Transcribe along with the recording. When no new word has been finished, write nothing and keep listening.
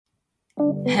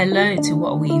Hello to What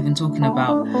Are We Even Talking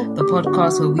About, the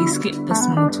podcast where we skip the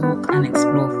small talk and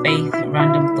explore faith,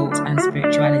 random thoughts and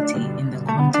spirituality in the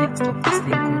context of this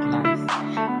thing called life.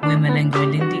 We're Malenga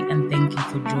and Lindy, and thank you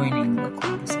for joining the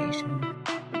conversation.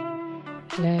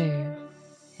 Hello.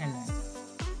 Hello.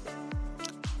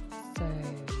 So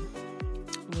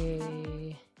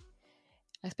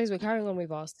I suppose we're carrying on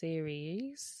with our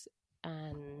series,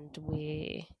 and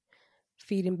we're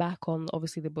feeding back on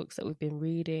obviously the books that we've been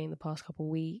reading the past couple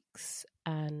of weeks,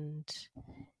 and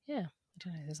yeah, I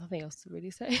don't know, there's nothing else to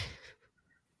really say.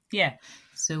 Yeah,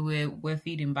 so we're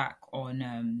feeding back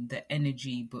on the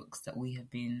energy books that we have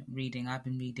been reading. I've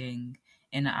been reading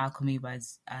Inner Alchemy by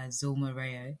Zulma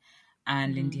Rayo,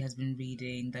 and Lindy has been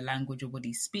reading The Language Your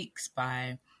Body Speaks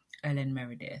by Ellen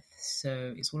Meredith.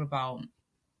 So it's all about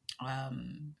I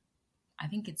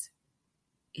think it's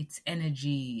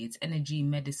energy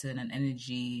medicine and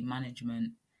energy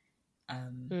management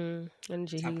Energy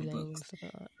type of healing and books. stuff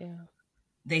like that. Yeah,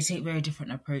 They take very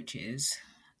different approaches,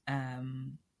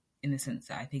 in the sense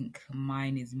that I think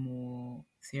mine is more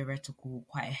theoretical,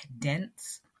 quite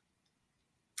dense,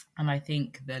 and I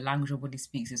think The Language Your Body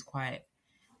Speaks is quite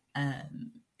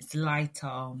it's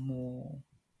lighter, more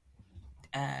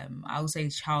I would say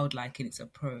childlike in its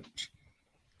approach.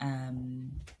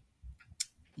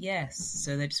 Yes,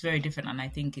 so they're just very different, and I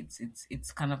think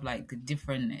it's kind of like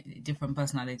different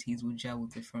personalities will gel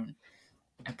with different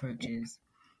approaches.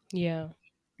 yeah.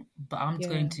 But I'm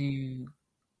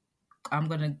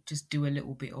gonna just do a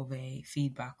little bit of a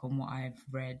feedback on what I've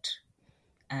read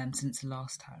since the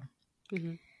last time.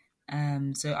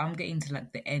 So I'm getting to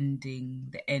like the end.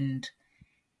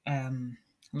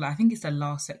 Well, I think it's the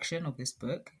last section of this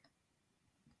book.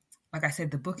 Like I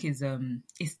said, the book is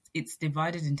it's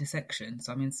divided into sections.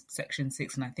 So I'm in section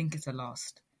 6, and I think it's the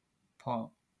last part.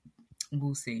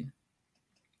 We'll see.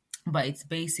 But it's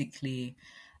basically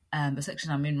the section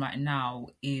I'm in right now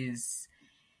is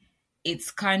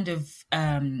it's kind of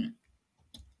telling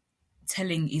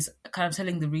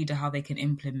the reader how they can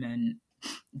implement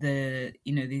the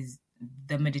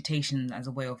meditation as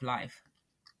a way of life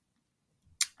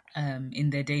in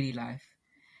their daily life.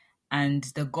 And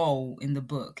the goal in the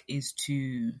book is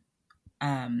to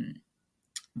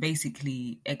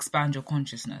basically expand your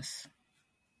consciousness.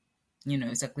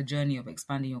 It's like the journey of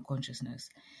expanding your consciousness.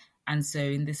 And so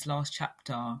in this last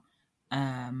chapter,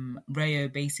 Rayo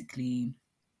basically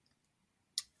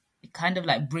kind of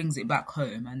like brings it back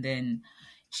home, and then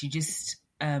she just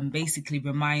basically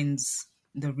reminds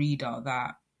the reader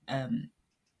that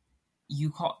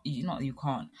you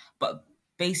can't, but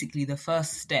basically the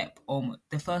first step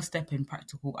in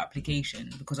practical application,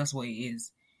 because that's what it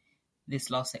is. This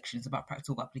last section is about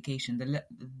practical application.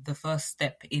 The first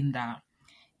step in that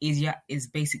is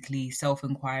basically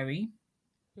self-inquiry.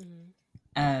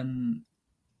 And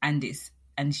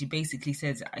she basically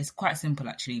says it's quite simple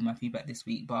actually, my feedback this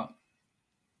week, but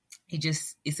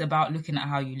it's about looking at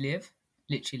how you live,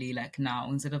 literally, like now,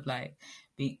 instead of like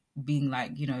being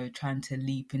like, trying to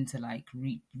leap into like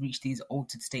reach these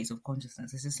altered states of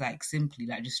consciousness. It's just like simply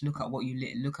like just look at what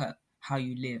you look at how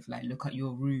you live, like look at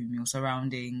your room, your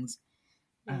surroundings,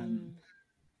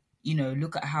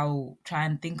 look at try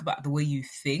and think about the way you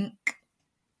think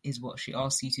is what she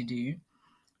asks you to do.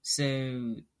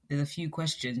 So there's a few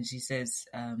questions she says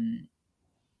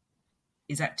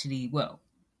is actually, well,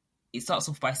 it starts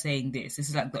off by saying this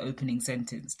is like the opening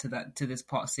sentence to this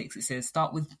part 6. It says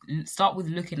start with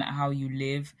looking at how you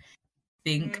live,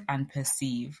 think and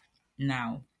perceive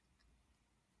now.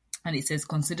 And it says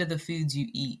consider the foods you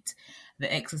eat,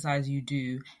 the exercise you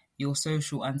do, your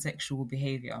social and sexual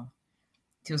behavior.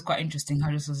 It was quite interesting.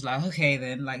 I just was like, okay,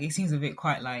 then, like, it seems a bit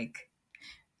quite like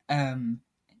and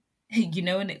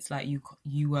it's like you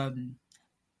I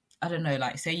don't know,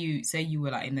 like say you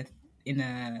were like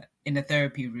in a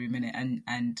therapy room in it,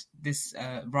 and this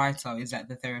writer is like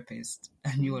the therapist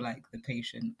and you're like the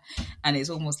patient, and it's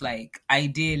almost like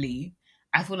ideally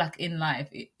I feel like in life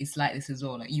it's like this as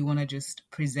well. Like you want to just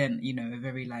present a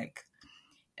very like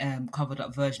covered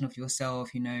up version of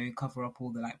yourself, cover up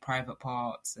all the like private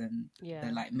parts and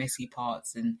the like messy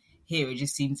parts, and here it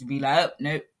just seems to be like, oh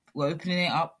no, we're opening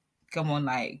it up, come on,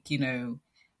 like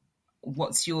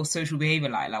what's your social behavior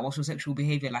like what's your sexual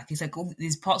behavior like. It's like all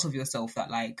these parts of yourself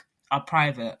that like are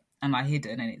private and are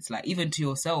hidden, and it's like even to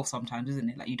yourself sometimes, isn't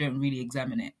it, like you don't really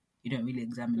examine it.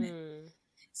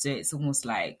 So it's almost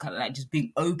like kind of like just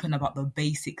being open about the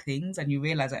basic things, and you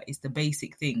realize that it's the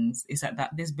basic things, it's like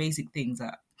that there's basic things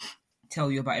that tell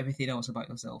you about everything else about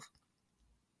yourself.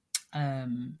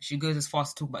 She goes as far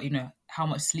as to talk about how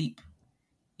much sleep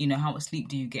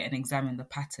do you get, and examine the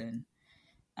pattern.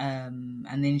 And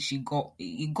then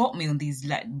it got me on these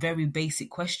like very basic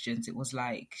questions. It was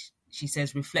like, she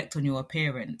says, reflect on your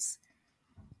appearance.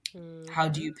 How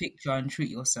do you picture and treat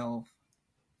yourself?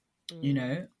 You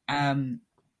know? And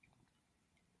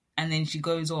then she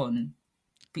goes on.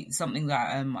 Something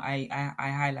that I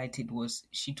highlighted was,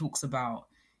 she talks about,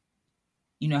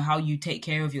 you know, how you take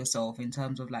care of yourself in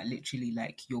terms of like literally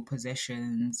like your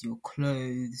possessions, your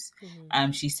clothes.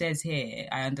 She says here,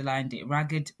 I underlined it,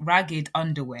 ragged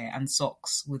underwear and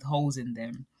socks with holes in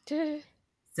them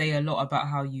say a lot about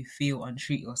how you feel and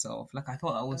treat yourself. Like, I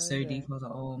thought that was so deep. I was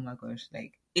like, oh my gosh,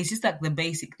 like, it's just like the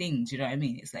basic things, you know what I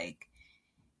mean? It's like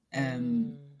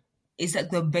it's like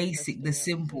the basic, the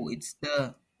simple, it's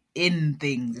the in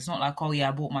things. It's not like, oh yeah,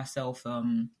 I bought myself a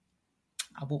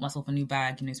new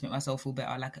bag, you know, to make myself feel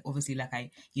better. Like, obviously, like, I,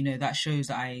 you know, that shows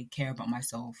that I care about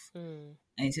myself. And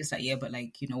it's just like, yeah, but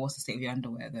like, you know, what's the state of your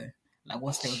underwear though? Like,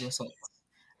 what's the state of your socks?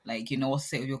 Like, you know, what's the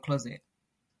state of your closet?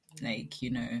 Like,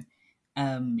 you know,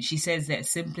 she says that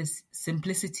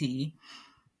simplicity,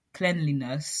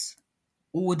 cleanliness,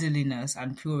 orderliness,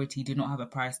 and purity do not have a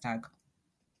price tag.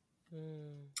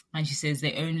 And she says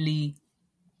they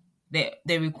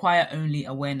require only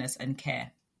awareness and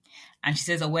care. And she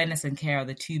says awareness and care are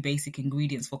the two basic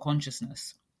ingredients for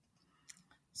consciousness.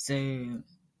 So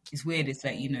it's weird. It's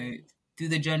like, you know, through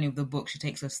the journey of the book, she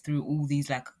takes us through all these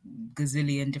like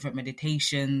gazillion different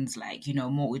meditations, like, you know,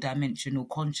 multidimensional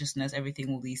consciousness, everything,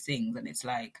 all these things. And it's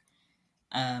like,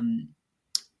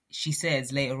 she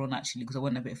says later on, actually, because I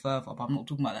went a bit further, but I'm not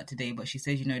talking about that today, but she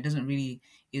says, you know, it doesn't really,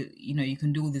 you know, you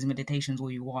can do all these meditations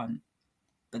all you want,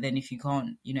 but then if you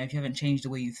can't, you know, if you haven't changed the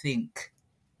way you think,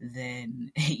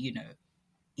 then, you know,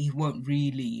 it won't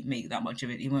really make that much of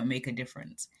it. It won't make a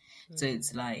difference. So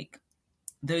it's like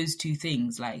those two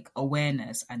things, like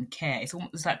awareness and care. It's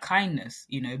like kindness,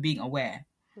 you know, being aware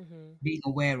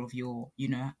of your, you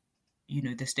know,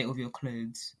 the state of your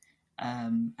clothes,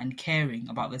 and caring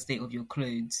about the state of your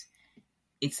clothes.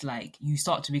 It's like you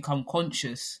start to become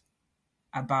conscious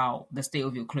about the state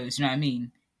of your clothes. You know what I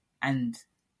mean? And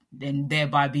then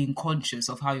thereby being conscious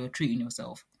of how you're treating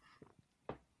yourself.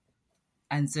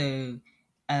 And so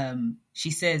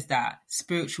she says that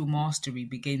spiritual mastery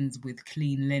begins with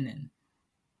clean linen.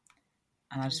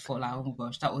 And I just thought, like, oh my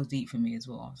gosh, that was deep for me as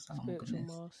well. So, spiritual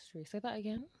mastery. Say that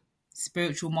again.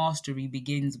 Spiritual mastery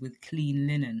begins with clean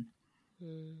linen.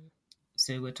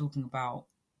 So we're talking about,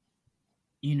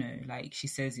 you know, like she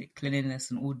says it,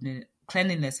 cleanliness and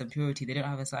purity, they don't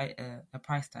have a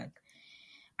price tag.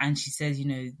 And she says, you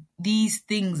know, these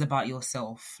things about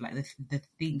yourself, like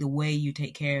the way you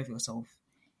take care of yourself,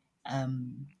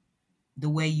 the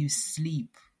way you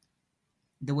sleep,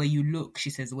 the way you look,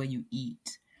 she says, the way you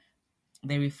eat,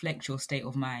 they reflect your state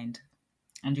of mind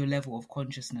and your level of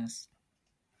consciousness.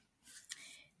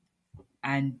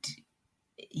 And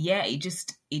yeah,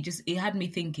 it had me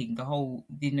thinking the whole,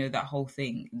 you know, that whole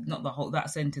thing, not the whole, that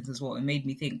sentence as well. It made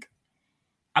me think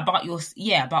about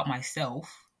about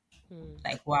myself.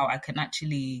 Like, wow, I can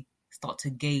actually start to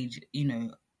gauge, you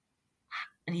know,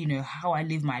 how I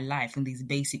live my life, and these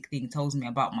basic things tells me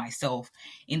about myself.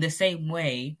 In the same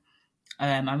way,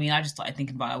 I mean, I just started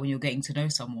thinking about when you're getting to know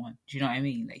someone. Do you know what I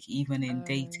mean? Like, even in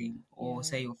dating or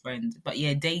say your friends. But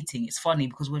yeah, dating, it's funny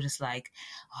because we're just like,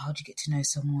 oh, how do you get to know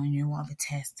someone? You know, what are the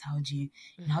tests? How do you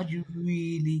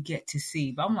really get to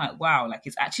see? But I'm like, wow, like,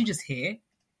 it's actually just here,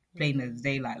 plain as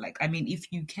daylight. Like, I mean, if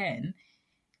you can,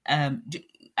 I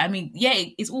mean, yeah,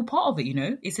 it's all part of it, you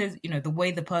know? It says, you know, the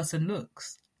way the person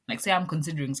looks. Like, say I'm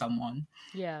considering someone.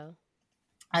 Yeah.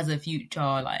 As a future,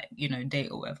 like, you know, date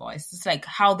or whatever. It's just like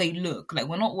how they look. Like,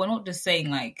 we're not just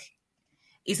saying like,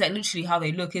 it's like literally how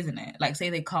they look, isn't it? Like, say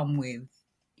they come with,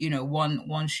 you know,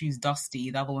 one shoe's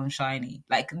dusty, the other one's shiny.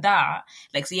 Like that.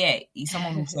 Like, so yeah,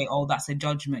 someone will say, oh, that's a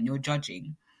judgment, you're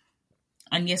judging.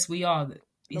 And yes, we are. But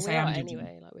we are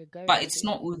anyway. Like, we're going. But it's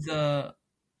not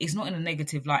it's not in a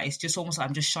negative light. It's just almost like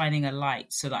I'm just shining a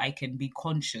light so that I can be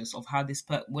conscious of how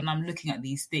when I'm looking at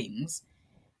these things,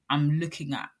 I'm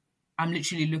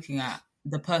literally looking at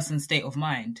the person's state of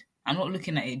mind. I'm not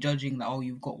looking at it judging that, oh,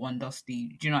 you've got one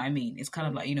dusty. Do you know what I mean? It's kind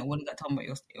of like, you know, what did that tell me about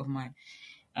your state of mind?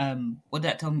 What did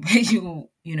that tell me about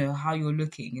you know, how you're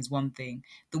looking is one thing.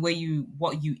 The way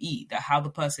what you eat, that how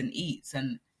the person eats.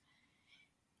 And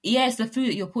yeah, it's the food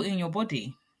that you're putting in your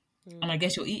body. And I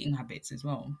guess your eating habits as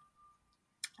well.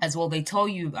 They tell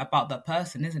you about that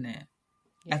person, isn't it?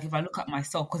 Yeah. Like, if I look at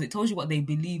myself, because it tells you what they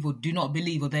believe or do not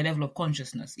believe, or their level of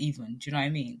consciousness even. Do you know what I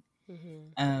mean?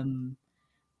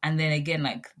 And then again,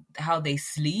 like how they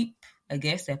sleep, I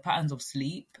guess, their patterns of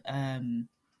sleep. And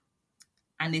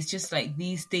it's just like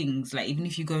these things, like even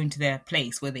if you go into their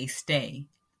place where they stay,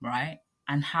 right?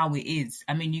 and how it is.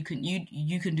 I mean, you can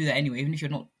do that anyway, even if you're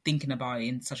not thinking about it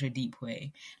in such a deep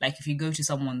way. Like if you go to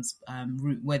someone's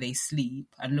room where they sleep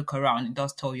and look around, it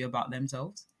does tell you about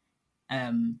themselves.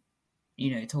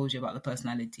 It tells you about the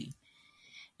personality.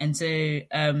 And so,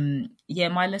 yeah,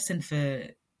 my lesson for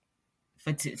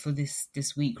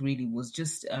this week really was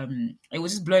just it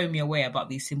was just blowing me away about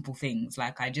these simple things.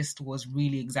 Like I just was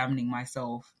really examining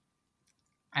myself,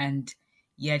 and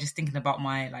yeah, just thinking about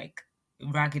my like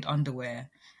ragged underwear,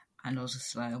 and I was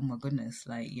just like, oh my goodness,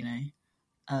 like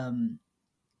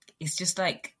it's just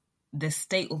like the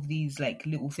state of these like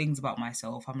little things about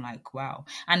myself. I'm like, wow.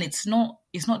 And it's not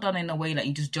done in a way that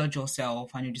you just judge yourself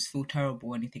and you just feel terrible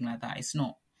or anything like that. It's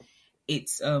not.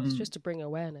 It's just to bring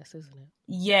awareness, isn't it?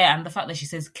 Yeah, and the fact that she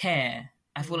says care,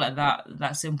 I feel like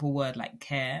that simple word, like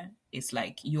care, it's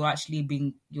like you're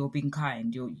being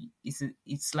kind.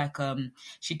 It's like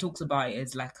she talks about it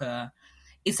as like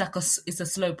it's a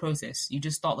slow process. You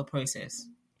just start the process,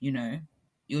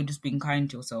 you're just being kind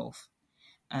to yourself.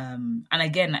 And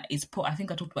again, I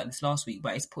think I talked about this last week,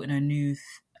 but it's putting a new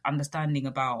understanding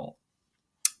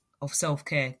of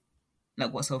self-care,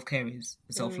 like what self-care is,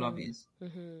 self-love is.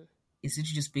 Mm-hmm. It's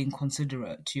literally just being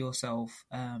considerate to yourself.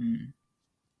 And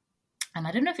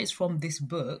I don't know if it's from this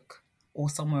book or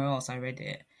somewhere else I read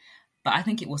it, but I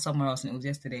think it was somewhere else and it was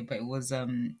yesterday, but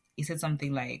it said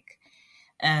something like,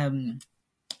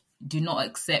 do not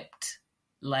accept,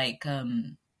 like,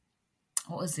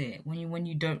 what was it? When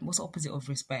you don't, what's the opposite of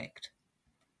respect?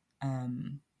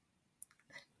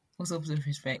 What's the opposite of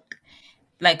respect?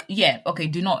 Like, yeah, okay,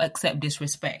 do not accept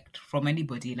disrespect from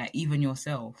anybody, like even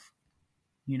yourself,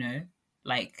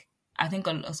 like, I think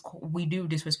we do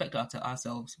disrespect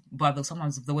ourselves, but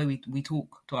sometimes the way we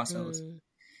talk to ourselves,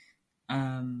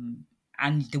 and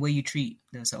the way you treat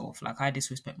yourself. Like I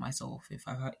disrespect myself if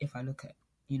I look at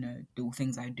the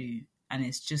things I do, and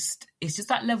it's just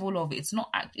that level of it's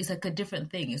like a different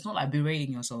thing. It's not like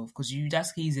berating yourself because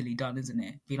that's easily done, isn't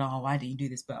it? Be like, oh, why didn't you do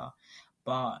this better?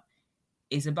 But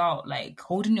it's about like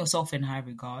holding yourself in high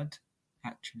regard,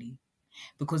 actually.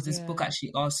 Because this book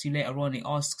actually asks you later on, she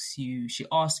asks you,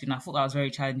 and I thought that was very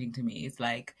challenging to me. It's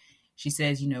like, she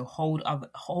says,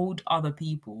 hold other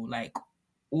people, like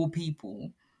all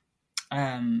people,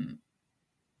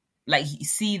 like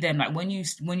see them, like when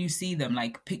you see them,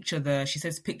 like picture their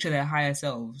higher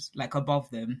selves, like above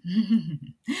them,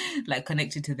 like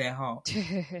connected to their heart.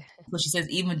 So she says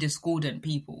even discordant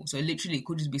people. So literally it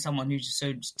could just be someone who's just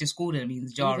so discordant,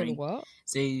 means jarring. Even what?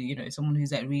 So someone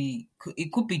who's like really,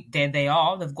 it could be they've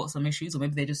got some issues, or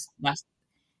maybe they just, that's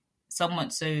someone.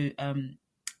 So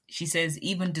she says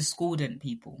even discordant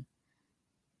people.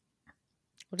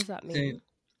 What does that mean? So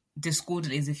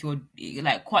discordant is if you're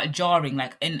like quite jarring,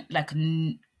 like in like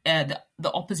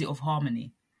the opposite of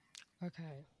harmony.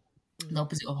 Okay. The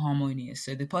opposite of harmonious.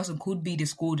 So the person could be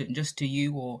discordant just to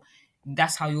you, or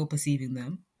that's how you're perceiving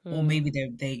them, or maybe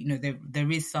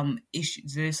there is some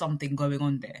issues, there is something going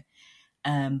on there,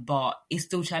 but it's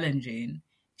still challenging.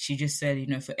 She just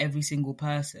said, for every single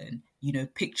person,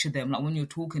 picture them, like when you're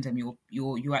talking to them,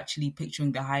 you're actually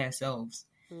picturing the higher selves.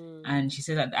 And she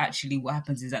said that actually what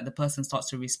happens is that the person starts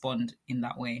to respond in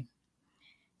that way.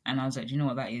 And I was like, do you know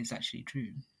what, that is actually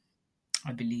true,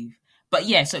 I believe. But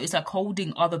yeah, so it's like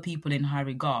holding other people in high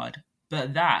regard.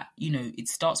 But that, it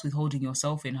starts with holding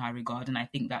yourself in high regard. And I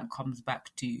think that comes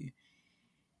back to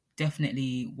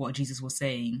definitely what Jesus was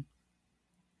saying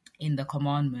in the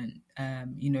commandment,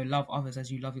 love others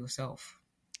as you love yourself.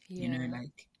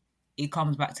 Like it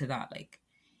comes back to that. Like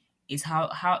it's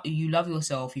how you love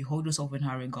yourself, you hold yourself in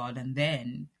high regard. And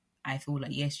then I feel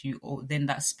like, yes, then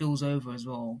that spills over as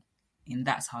well. And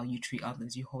that's how you treat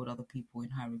others. You hold other people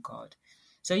in high regard.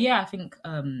 So yeah, I think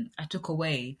I took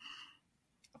away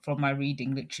from my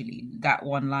reading literally that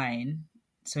one line,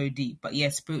 so deep. But yeah,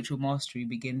 spiritual mastery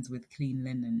begins with clean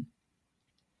linen.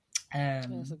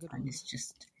 And it's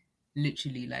just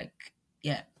literally like,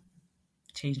 yeah,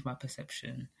 changed my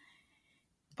perception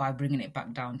by bringing it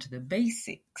back down to the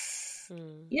basics.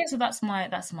 Yeah, so that's my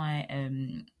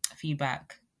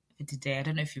feedback for today. I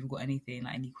don't know if you've got anything,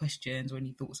 like any questions or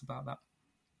any thoughts about that.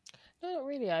 No, not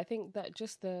really. I think that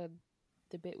just the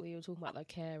bit where you're talking about like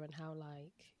care and how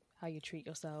you treat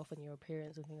yourself and your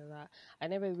appearance and things like that. I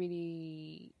never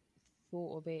really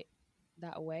thought of it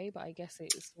that way, but I guess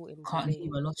it's sort of. Can't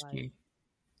believe I lost you.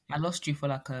 I lost you for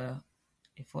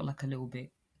it felt like a little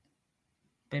bit.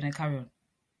 But then carry on.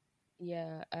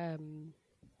 Yeah, I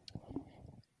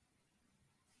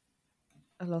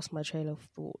lost my trail of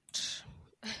thought.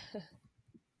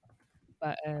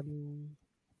 But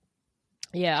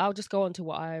yeah, I'll just go on to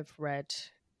what I've read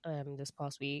this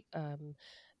past week.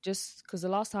 just because the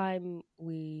last time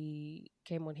we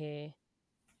came on here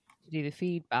to do the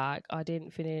feedback, I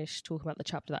didn't finish talking about the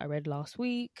chapter that I read last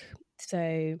week.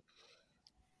 So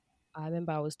I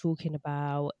remember I was talking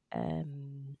about, I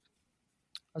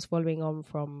was following on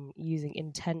from using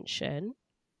intention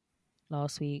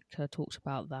last week. I talked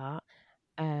about that.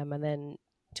 And then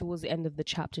towards the end of the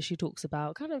chapter, she talks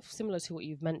about kind of similar to what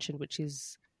you've mentioned, which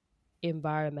is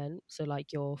environment. So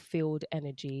like your field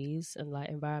energies and like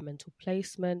environmental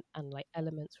placement and like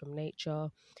elements from nature.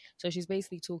 So she's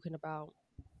basically talking about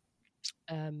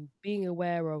being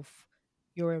aware of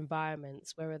your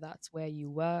environments, whether that's where you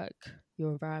work,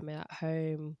 your environment at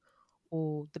home,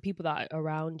 or the people that are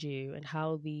around you, and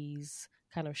how these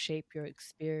kind of shape your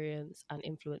experience and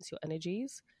influence your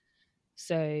energies.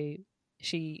 So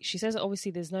she says that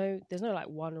obviously there's no like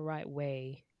one right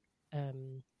way.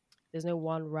 There's no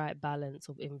one right balance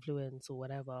of influence or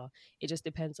whatever. It just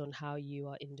depends on how you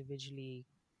are individually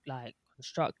like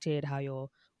constructed,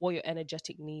 what your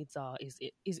energetic needs are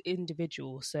is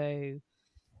individual. So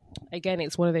again,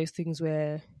 it's one of those things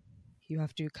where you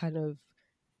have to kind of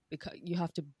you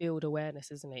have to build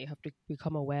awareness, isn't it? You have to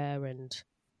become aware and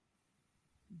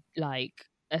like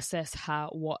assess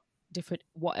what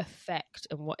effect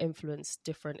and what influence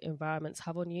different environments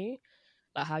have on you,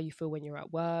 like how you feel when you're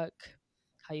at work,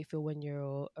 how you feel when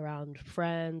you're around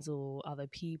friends or other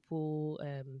people,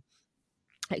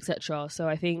 etc. So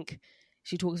I think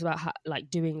she talks about how, like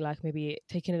doing like maybe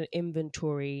taking an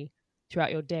inventory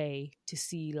throughout your day to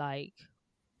see like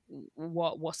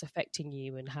what's affecting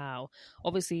you and how.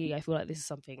 Obviously, I feel like this is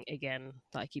something again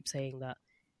that I keep saying that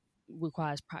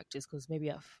requires practice, because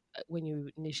maybe when you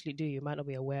initially do, you might not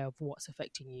be aware of what's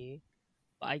affecting you.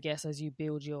 But I guess as you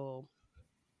build your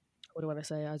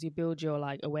as you build your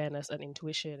like awareness and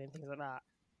intuition and things like that,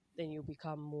 then you'll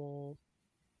become more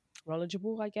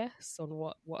knowledgeable, I guess, on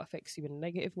what affects you in a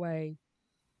negative way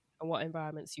and what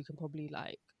environments you can probably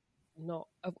like not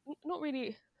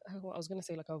really what I was going to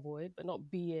say, like avoid, but not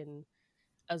be in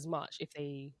as much if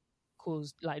they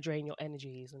cause like drain your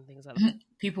energies and things like that.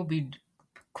 People be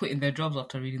quitting their jobs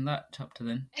after reading that chapter,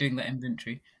 then doing that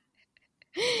inventory.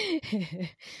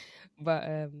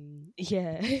 But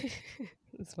yeah,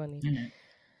 it's funny.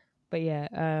 But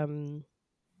yeah,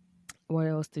 what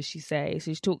else does she say?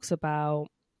 So she talks about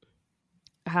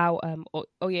how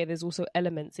there's also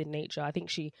elements in nature. I think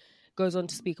she goes on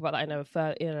to speak about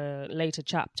that in a later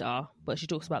chapter, but she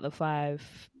talks about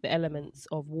the elements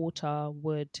of water,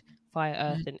 wood, fire,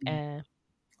 earth, and air.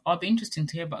 It'd be interesting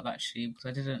to hear about that actually, because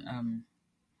I didn't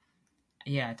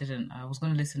I was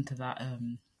going to listen to that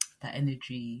that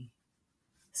energy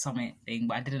summit thing,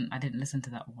 but I didn't listen to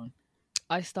that one.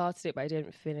 I started it, but I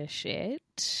didn't finish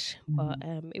it. But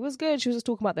it was good. She was just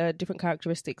talking about the different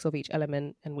characteristics of each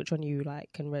element and which one you like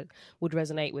would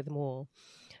resonate with more.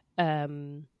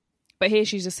 But here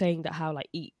she's just saying that how like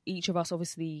each of us,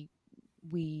 obviously,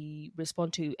 we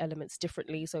respond to elements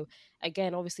differently. So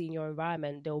again, obviously in your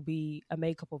environment, there'll be a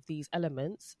makeup of these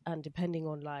elements, and depending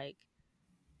on like,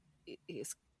 it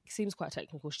seems quite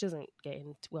technical. She doesn't get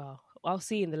into, well, I'll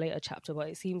see in the later chapter, but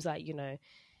it seems like, you know,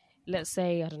 let's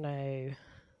say,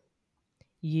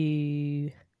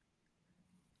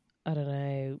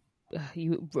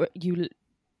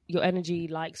 your energy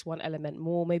likes one element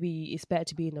more. Maybe it's better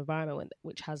to be in an environment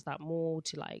which has that more,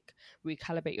 to like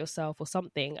recalibrate yourself or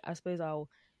something. I suppose I'll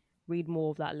read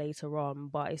more of that later on.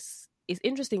 But it's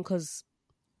interesting because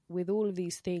with all of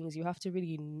these things, you have to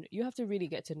really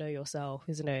get to know yourself,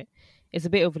 isn't it? It's a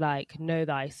bit of like know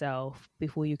thyself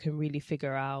before you can really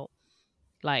figure out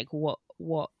like what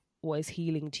is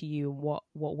healing to you and what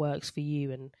works for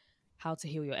you and how to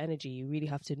heal your energy. You really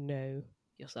have to know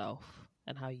yourself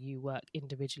and how you work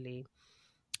individually.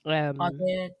 Are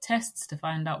there tests to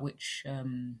find out which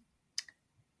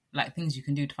like things you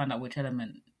can do to find out which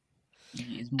element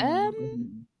is more?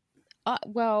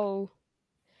 Well,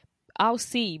 I'll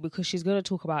see, because she's going to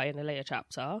talk about it in a later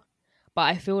chapter. But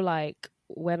I feel like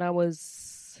when I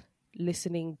was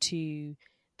listening to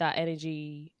that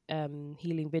energy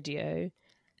healing video,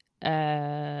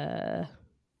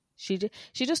 she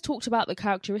just talked about the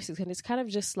characteristics, and it's kind of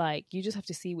just like you just have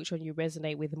to see which one you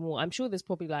resonate with more. I'm sure there's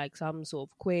probably like some sort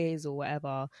of quiz or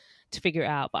whatever to figure it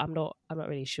out, but I'm not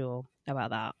really sure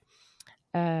about that.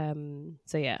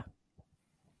 So yeah.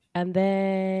 And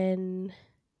then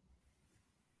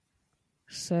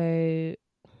so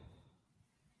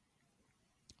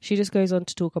she just goes on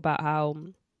to talk about how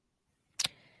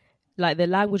like the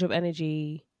language of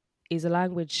energy is a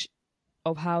language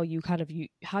of how you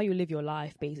live your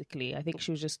life, basically. I think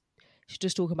she's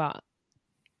just talking about,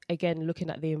 again, looking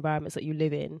at the environments that you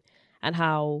live in and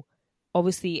how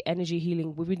obviously energy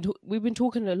healing, we've been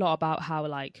talking a lot about how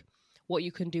like what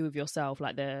you can do with yourself,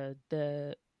 like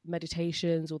the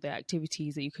meditations or the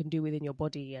activities that you can do within your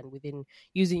body and within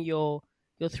using your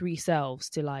three selves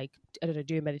to, like, I don't know,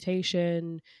 do a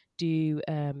meditation, do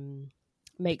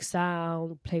make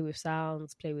sound, play with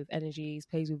sounds, play with energies,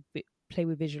 play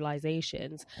with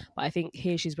visualizations. But I think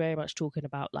here she's very much talking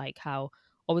about like how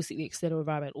obviously the external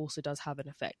environment also does have an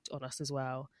effect on us as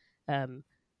well. And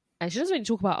she doesn't really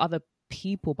talk about other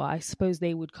people, but I suppose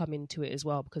they would come into it as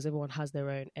well, because everyone has their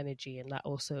own energy and that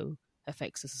also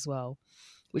affects us as well,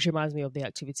 which reminds me of the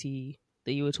activity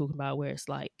that you were talking about, where it's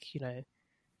like, you know,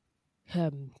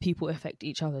 people affect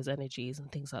each other's energies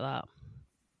and things like that.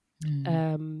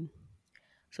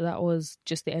 So that was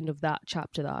just the end of that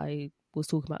chapter that I was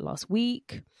talking about last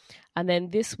week. And then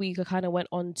this week I kind of went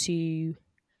on to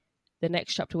the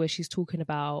next chapter where she's talking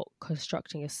about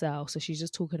constructing a self. So she's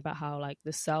just talking about how like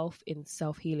the self in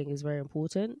self-healing is very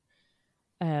important.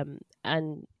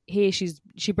 And here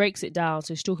she breaks it down.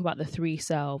 So she's talking about the three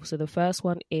selves. So the first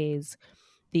one is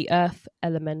the earth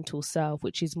elemental self,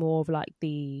 which is more of like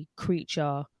the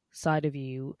creature side of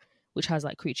you, which has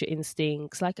like creature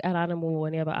instincts, like an animal or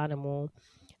any other animal.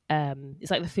 It's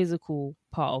like the physical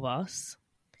part of us.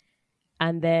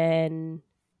 And then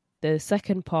the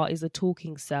second part is the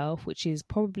talking self, which is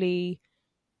probably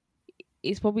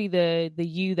the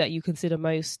you that you consider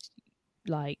most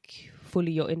like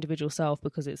fully your individual self,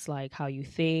 because it's like how you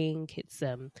think, it's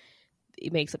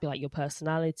it makes up like your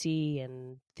personality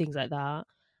and things like that.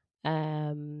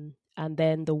 And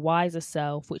then the wiser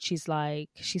self, which is like,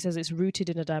 she says it's rooted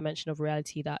in a dimension of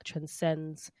reality that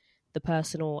transcends the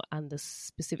personal and the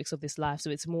specifics of this life. So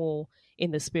it's more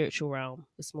in the spiritual realm.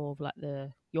 It's more of like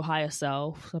your higher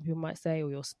self, some people might say, or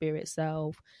your spirit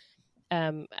self.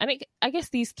 And I guess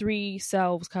these three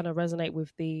selves kind of resonate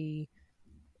with the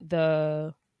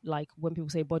like when people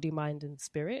say body, mind, and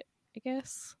spirit, I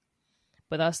guess.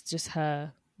 But that's just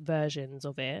her versions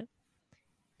of it.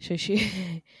 So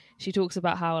she talks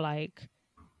about how like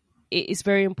it's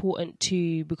very important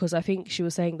to, because I think she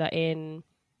was saying that in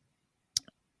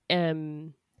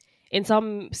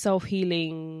some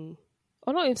self-healing,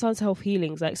 or not in some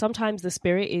self-healings, like sometimes the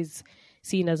spirit is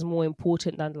seen as more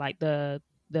important than like the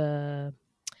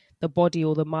body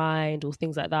or the mind or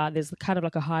things like that. There's kind of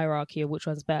like a hierarchy of which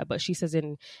one's better. But she says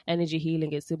in energy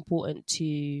healing it's important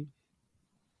to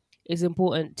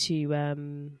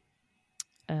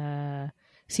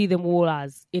see them all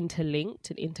as interlinked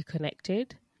and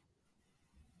interconnected.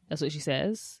 That's what she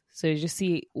says. So you just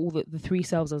see all the three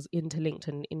selves as interlinked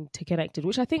and interconnected,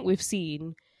 which I think we've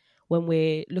seen when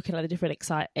we're looking at the different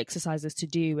exercises to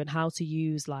do and how to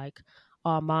use like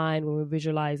our mind when we're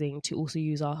visualizing, to also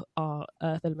use our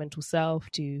earth elemental self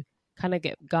to kind of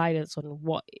get guidance on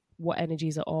what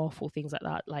energies are off or things like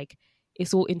that. Like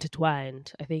it's all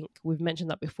intertwined. I think we've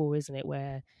mentioned that before, isn't it?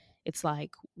 Where it's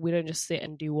like we don't just sit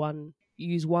and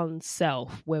use one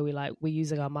self where we're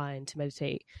using our mind to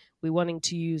meditate. We're wanting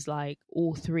to use like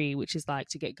all three, which is like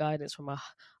to get guidance from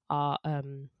our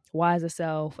wiser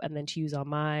self, and then to use our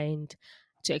mind,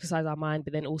 to exercise our mind,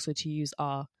 but then also to use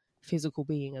our physical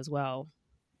being as well.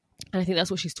 And I think that's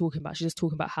what she's talking about. She's just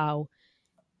talking about how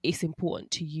it's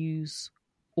important to use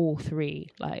all three,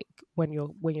 like when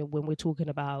we're talking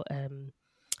about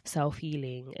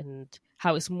self-healing, and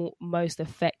how it's most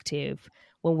effective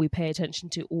when we pay attention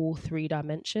to all three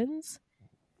dimensions.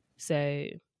 So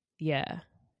yeah.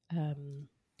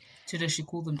 So does she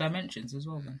call them dimensions as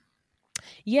well then?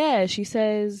 Yeah, she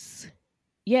says,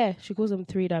 yeah, she calls them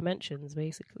three dimensions,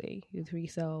 basically, the three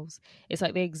selves. It's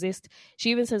like they exist.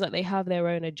 She even says like they have their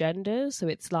own agendas. So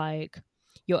it's like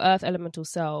your earth elemental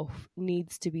self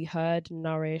needs to be heard,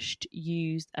 nourished,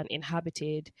 used, and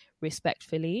inhabited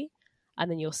respectfully. And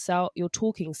then your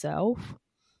talking self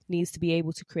needs to be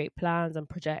able to create plans and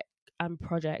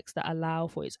projects that allow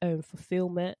for its own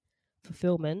fulfillment,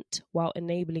 while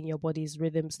enabling your body's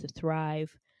rhythms to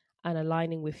thrive and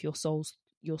aligning with your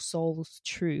soul's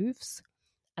truths.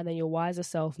 And then your wiser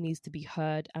self needs to be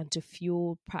heard and to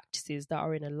fuel practices that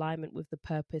are in alignment with the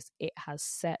purpose it has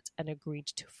set and agreed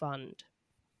to fund.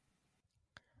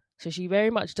 So she very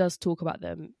much does talk about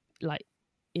them like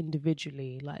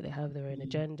individually, like they have their own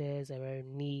agendas, their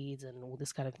own needs, and all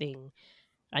this kind of thing.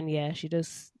 And yeah, she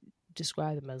does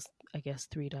describe them as, I guess,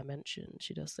 three dimensions.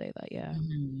 She does say that, yeah.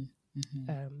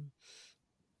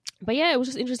 But yeah, it was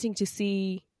just interesting to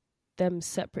see them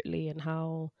separately and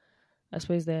how, I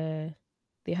suppose, they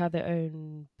have their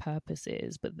own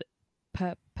purposes, but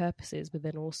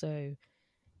then also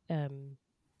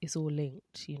it's all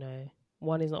linked, you know.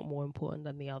 One is not more important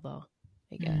than the other,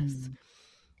 I guess.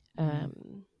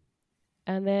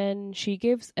 And then she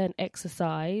gives an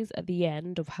exercise at the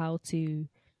end of how to,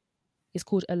 it's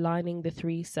called aligning the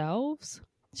three selves.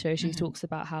 So she talks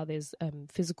about how there's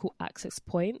physical access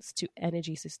points to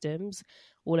energy systems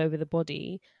all over the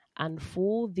body. And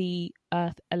for the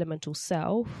earth elemental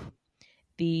self,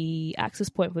 the access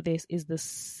point for this is the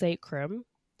sacrum.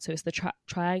 So it's the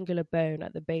triangular bone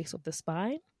at the base of the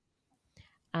spine.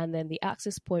 And then the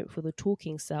access point for the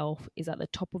talking self is at the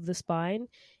top of the spine.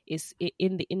 Is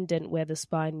in the indent where the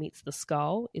spine meets the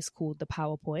skull is called the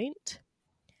power point.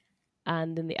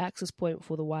 And then the access point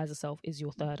for the wiser self is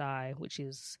your third eye, which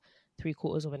is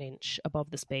 3/4 of an inch above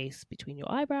the space between your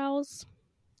eyebrows.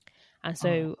 And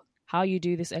so how you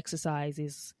do this exercise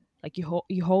is like you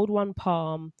hold one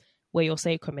palm where your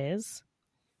sacrum is,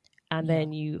 and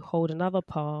then you hold another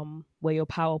palm where your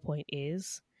power point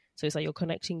is. So it's like you're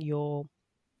connecting your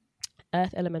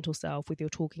earth elemental self with your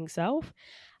talking self,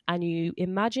 and you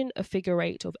imagine a figure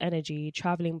eight of energy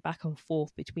traveling back and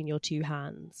forth between your two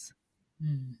hands.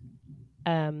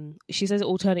 She says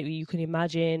alternatively you can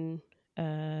imagine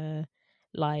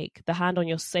like the hand on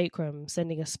your sacrum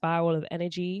sending a spiral of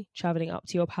energy traveling up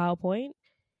to your power point,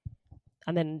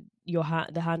 and then the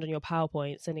hand on your power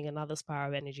point sending another spiral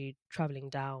of energy traveling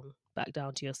back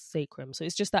down to your sacrum. So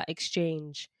it's just that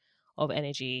exchange of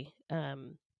energy.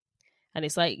 And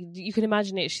it's like you can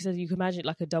imagine it. She says you can imagine it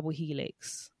like a double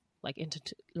helix, like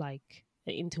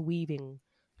interweaving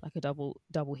like a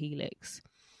double helix.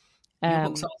 Your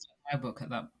book sounds like my book at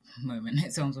that moment.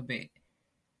 It sounds a bit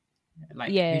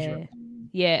like visual.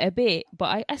 Yeah, a bit.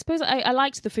 But I suppose I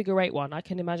liked the figure eight one. I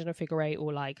can imagine a figure eight,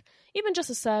 or like even just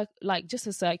a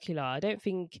circular. I don't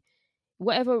think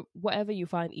whatever you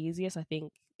find easiest, I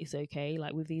think it's okay.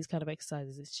 Like with these kind of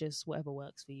exercises, it's just whatever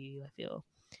works for you, I feel.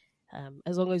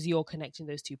 As long as you're connecting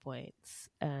those 2 points.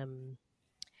 And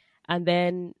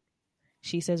then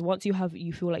she says once you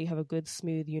feel like you have a good,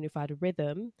 smooth, unified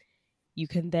rhythm, you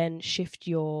can then shift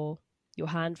your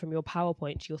hand from your power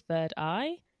point to your third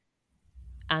eye,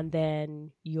 and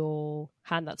then your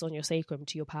hand that's on your sacrum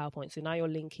to your power point. So now you're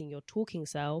linking your talking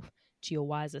self to your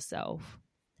wiser self.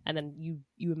 And then you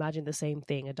imagine the same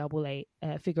thing,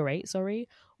 a figure eight,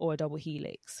 or a double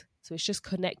helix. So it's just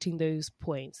connecting those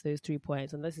 3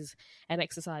 points. And this is an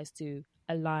exercise to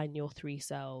align your three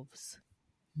selves.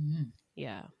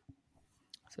 Yeah.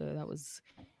 So that was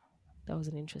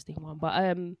an interesting one.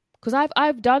 But because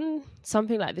I've done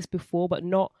something like this before, but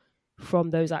not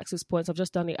from those access points. I've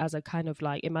just done it as a kind of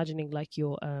like imagining like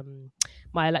your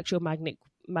my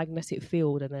magnetic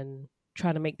field, and then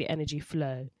trying to make the energy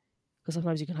flow. Because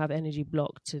sometimes you can have energy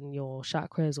blocked in your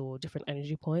chakras or different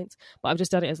energy points. But I've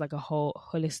just done it as like a whole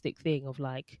holistic thing of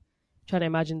like trying to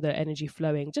imagine the energy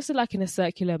flowing, just like in a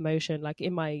circular motion, like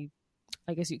in my,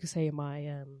 I guess you could say in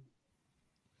my,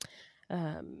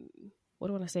 what do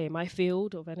I want to say? My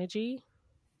field of energy,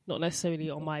 not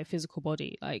necessarily on my physical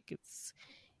body. Like it's,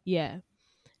 yeah.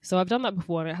 So I've done that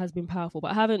before and it has been powerful,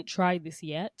 but I haven't tried this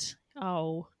yet.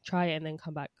 I'll try it and then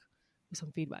come back with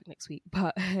some feedback next week.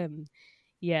 But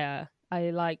yeah, I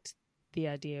liked the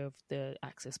idea of the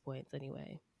access points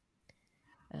anyway.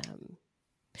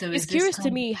 So it's curious to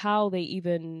me how they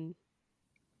even,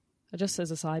 just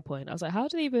as a side point, I was like, how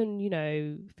do they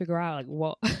even, figure out like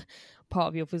what part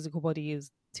of your physical body is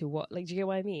to what? Like, do you get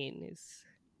what I mean?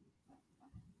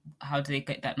 How do they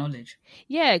get that knowledge?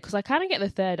 Yeah, because I kind of get the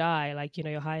third eye, like,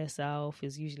 your higher self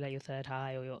is usually like your third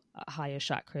eye or your higher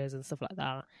chakras and stuff like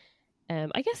that.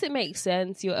 I guess it makes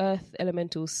sense. Your earth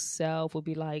elemental self will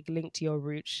be like linked to your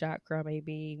root chakra,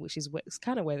 maybe, which is it's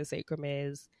kind of where the sacrum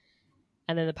is.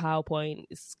 And then the power point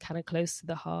is kind of close to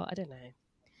the heart. I don't know.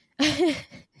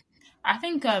 I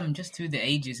think just through the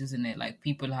ages, isn't it? Like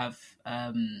people have,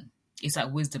 it's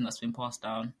like wisdom that's been passed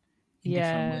down in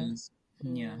different ways.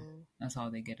 Yeah, that's how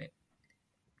they get it.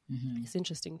 It's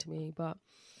interesting to me, but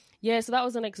yeah. So that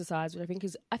was an exercise, which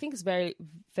I think is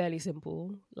fairly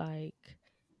simple. Like.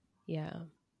 Yeah.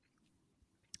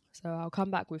 So I'll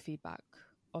come back with feedback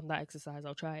on that exercise.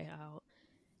 I'll try it out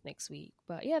next week.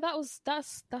 But yeah, that's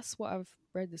what I've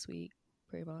read this week,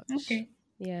 pretty much. Okay.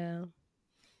 Yeah.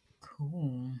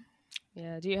 Cool.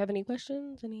 Yeah. Do you have any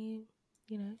questions? Any,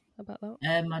 about that?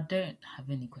 I don't have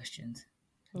any questions.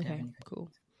 Okay. Cool.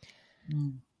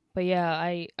 But yeah,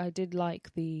 I did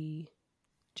like the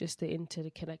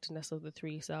interconnectedness of the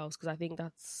three selves, because I think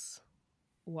that's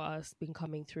what has been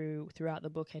coming throughout the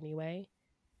book anyway,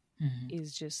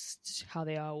 is just how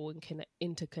they are all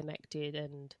interconnected.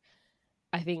 And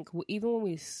I think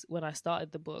even when I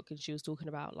started the book and she was talking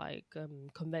about like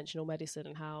conventional medicine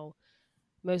and how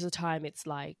most of the time it's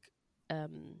like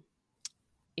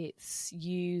it's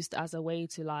used as a way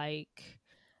to like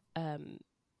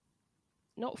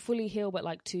not fully heal, but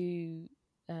like to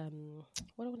what do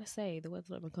I want to say? The words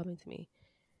that are coming to me.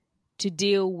 To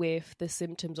deal with the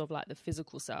symptoms of like the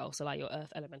physical self, so like your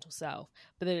earth elemental self,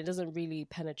 but then it doesn't really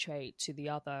penetrate to the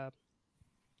other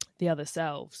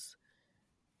selves.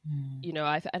 You know,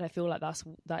 I feel like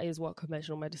that is what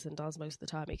conventional medicine does most of the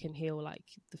time. It can heal like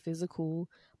the physical,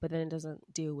 but then it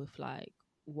doesn't deal with like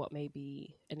what may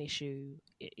be an issue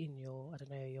in your, I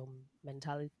don't know,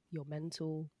 your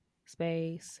mental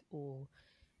space, or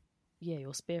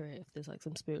your spirit, if there's like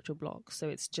some spiritual blocks. So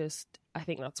it's just, I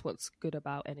think that's what's good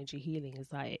about energy healing, is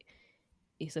that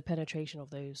it's a penetration of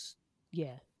those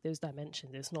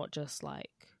dimensions. It's not just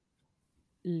like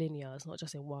linear. It's not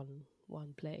just in one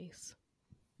place.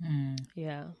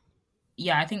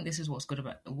 Yeah, I think this is what is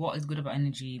good about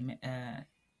energy,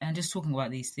 and just talking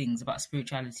about these things about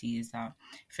spirituality, is that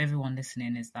for everyone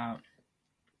listening, is that,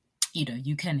 you know,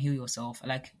 you can heal yourself.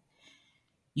 Like,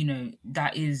 you know,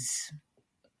 that is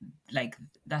like,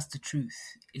 that's the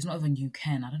truth. It's not even you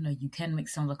can. I don't know. You can make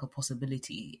sound like a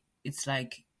possibility. It's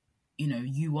like, you know,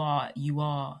 you are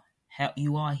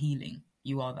healing.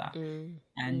 You are that,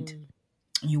 and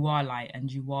you are light,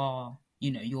 and you are, you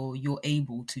know, you're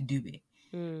able to do it.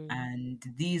 And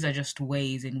these are just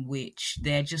ways in which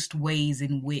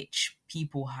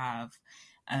people have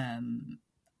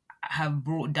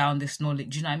brought down this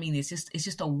knowledge. Do you know what I mean? It's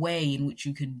just a way in which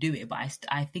you can do it. But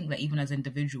I think that even as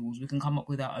individuals, we can come up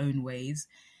with our own ways.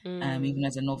 Even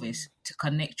as a novice, to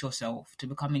connect yourself, to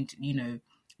become into, you know,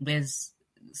 there's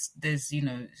you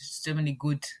know, so many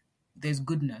there's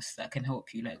goodness that can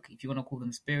help you. Like, if you want to call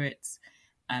them spirits,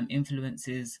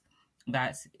 influences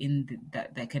that's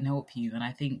that can help you. And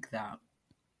I think that,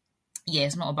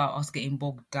 it's not about us getting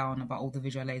bogged down about all the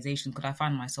visualization, because I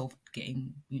find myself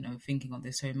getting, you know, thinking of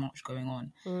there's so much going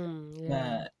on.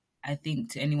 But I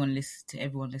think to everyone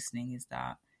listening, is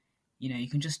that, you know, you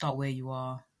can just start where you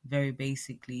are, very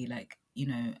basically, like, you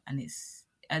know. And it's,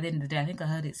 at the end of the day, I think I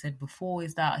heard it said before,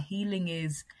 is that healing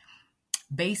is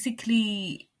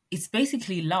basically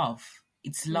love.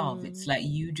 It's love. It's like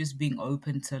you just being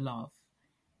open to love.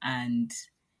 And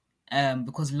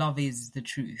because love is the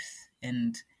truth.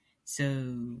 And so,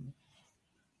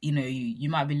 you know, you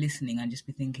might be listening and just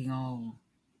be thinking, oh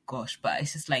gosh, but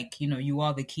it's just like, you know, you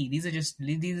are the key. These are just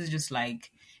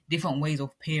like different ways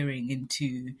of peering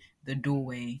into the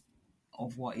doorway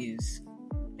of what is,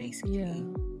 basically.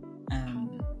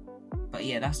 But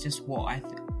yeah, that's just what I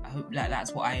hope, like,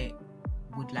 that's what I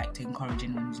would like to encourage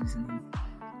anyone who's listening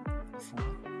for.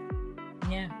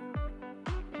 Yeah,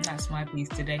 that's my piece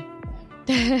today.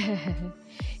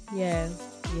 yeah.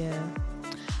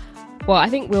 Well, I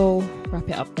think we'll wrap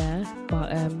it up there.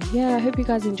 But I hope you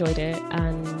guys enjoyed it,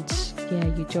 and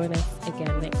you join us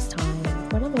again next time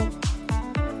for another one.